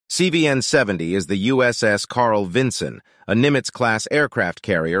CVN-70 is the USS Carl Vinson, a Nimitz-class aircraft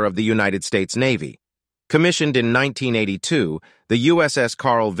carrier of the United States Navy. Commissioned in 1982, the USS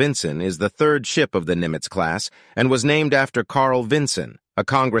Carl Vinson is the third ship of the Nimitz-class and was named after Carl Vinson, a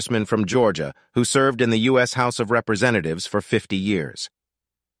congressman from Georgia who served in the U.S. House of Representatives for 50 years.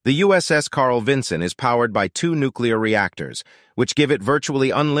 The USS Carl Vinson is powered by 2 nuclear reactors, which give it virtually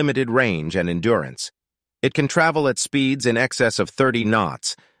unlimited range and endurance. It can travel at speeds in excess of 30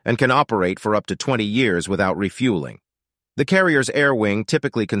 knots and can operate for up to 20 years without refueling. The carrier's air wing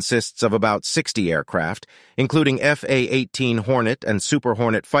typically consists of about 60 aircraft, including FA-18 Hornet and Super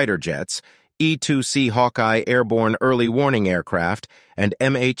Hornet fighter jets, E-2C Hawkeye airborne early warning aircraft, and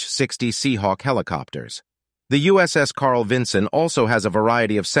MH-60 Seahawk helicopters. The USS Carl Vinson also has a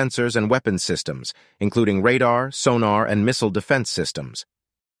variety of sensors and weapons systems, including radar, sonar, and missile defense systems.